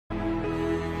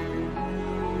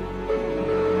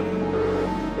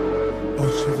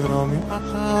δρόμοι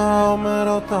πατάω, με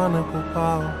ρωτάνε που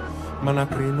πάω, μα να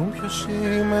κρίνουν ποιος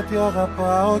είμαι, τι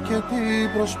αγαπάω και τι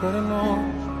προσπερνώ.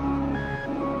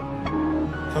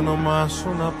 Το όνομά σου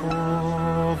να πω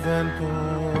δεν το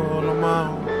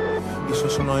ονομάω,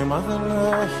 ίσως νόημα δεν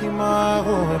έχει, μα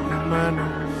εγώ επιμένω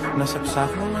να σε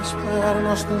ψάχνω, να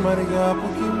σπέρνω στη μεριά που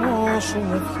κοιμώσουν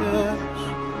ευχές.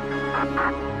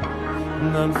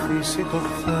 Να ανθίσει το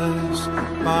χθες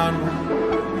πάνω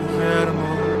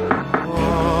γέρνω.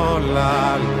 Όλα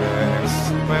λες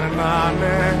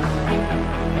περνάνε,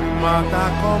 μα τα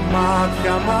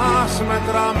κομμάτια μας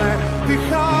μετράμε. Τι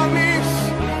χάνεις,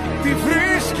 τι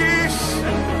βρίσκεις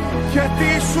και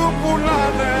τι σου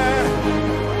πουλάνε.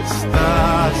 Στα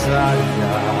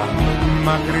ζάρια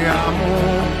μακριά μου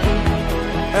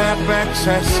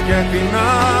έπαιξες και την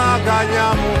αγκαλιά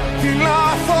μου. Τι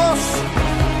λάθος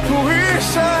που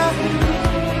είσαι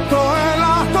το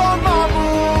ελάττωμά μου.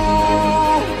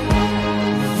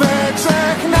 Δεν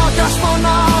ξεχνάω κι ας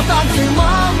πονάω όταν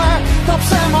θυμάμαι το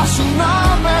ψέμα σου να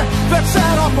με. Δεν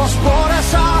ξέρω πως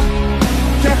μπόρεσα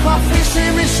και έχω αφήσει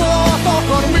μισό το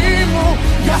κορμί μου.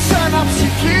 Για σένα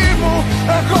ψυχή μου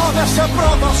εγώ δεν σε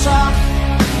πρόδωσα.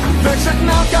 Δεν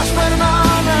ξεχνάω κι ας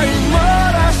περνάνε οι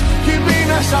μέρες κι οι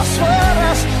μήνες σαν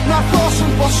σφαίρες να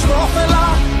χώσουν πως το θέλα.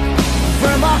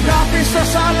 Δεν μ'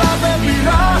 αγάπησες αλλά δεν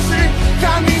πειράζει,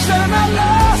 κανείς δεν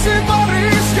αλλάζει,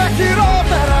 μπορείς και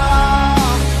χειρότερα.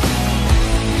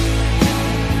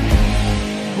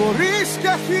 Μπορείς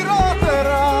και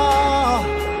χειρότερα.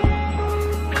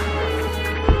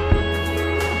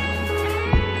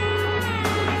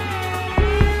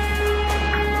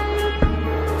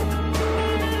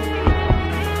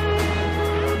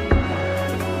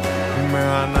 Με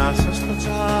ανάσες στο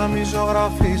τζάμι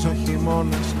ζωγραφίζω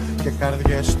χειμώνες και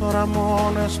καρδιές τώρα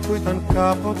μόνες που ήταν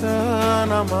κάποτε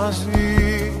ένα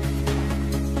μαζί.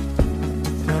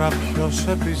 Τώρα ποιος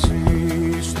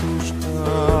επιζεί στους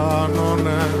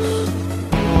κανόνες.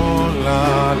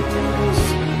 Όλα λες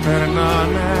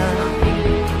περνάνε,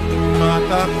 μα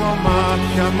τα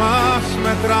κομμάτια μας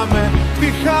μετράμε. Τι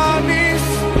χάνεις,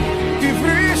 τι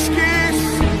βρίσκεις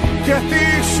και τι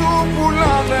σου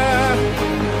πουλάνε.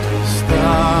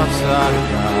 Στα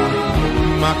ζάρια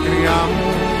μακριά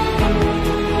μου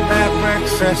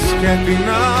έπαιξες και την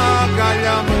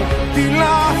αγκαλιά μου. Τι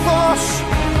λάθος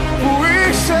που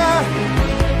είσαι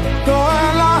το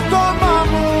ελάττωμά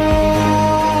μου.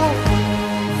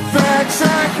 Δεν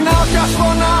ξεχνάω κι ας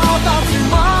πονάω όταν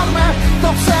θυμάμαι το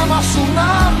ψέμα σου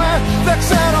να με. Δεν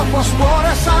ξέρω πως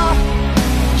μπόρεσα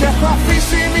και έχω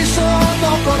αφήσει μισό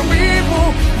το κορμί μου.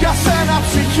 Για σένα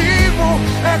ψυχή μου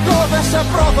εγώ δεν σε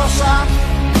πρόδωσα.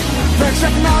 Δεν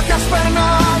ξεχνάω κι ας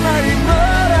περνάνε οι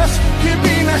μέρες κι οι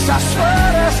μήνες σαν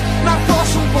σφαίρες να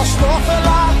χώσουν πως το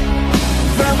θέλα.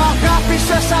 Δεν μ'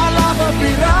 αγάπησες αλλά δεν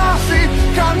πειράζει,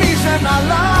 κανείς δεν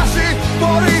αλλάζει,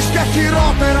 μπορείς και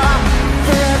χειρότερα.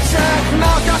 Δεν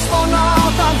ξεχνάω κι ας πονάω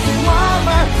όταν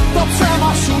θυμάμαι το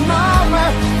ψέμα σου να με.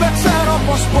 Δεν ξέρω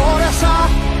πως μπόρεσα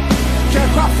και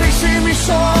έχω αφήσει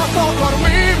μισό το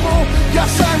κορμί μου. Για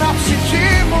σένα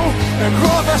ψυχή μου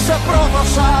εγώ δεν σε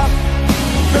πρόδωσα.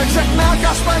 Δεν ξεχνάω κι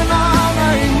ας περνάνε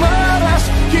οι μέρες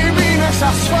κι οι μήνες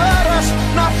σαν σφαίρες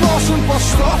να χώσουν πως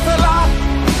το θέλα.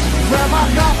 Δεν μ'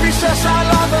 αγάπησες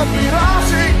αλλά δεν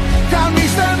πειράζει,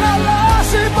 κανείς δεν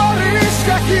αλλάζει, μπορείς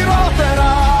και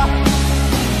χειρότερα.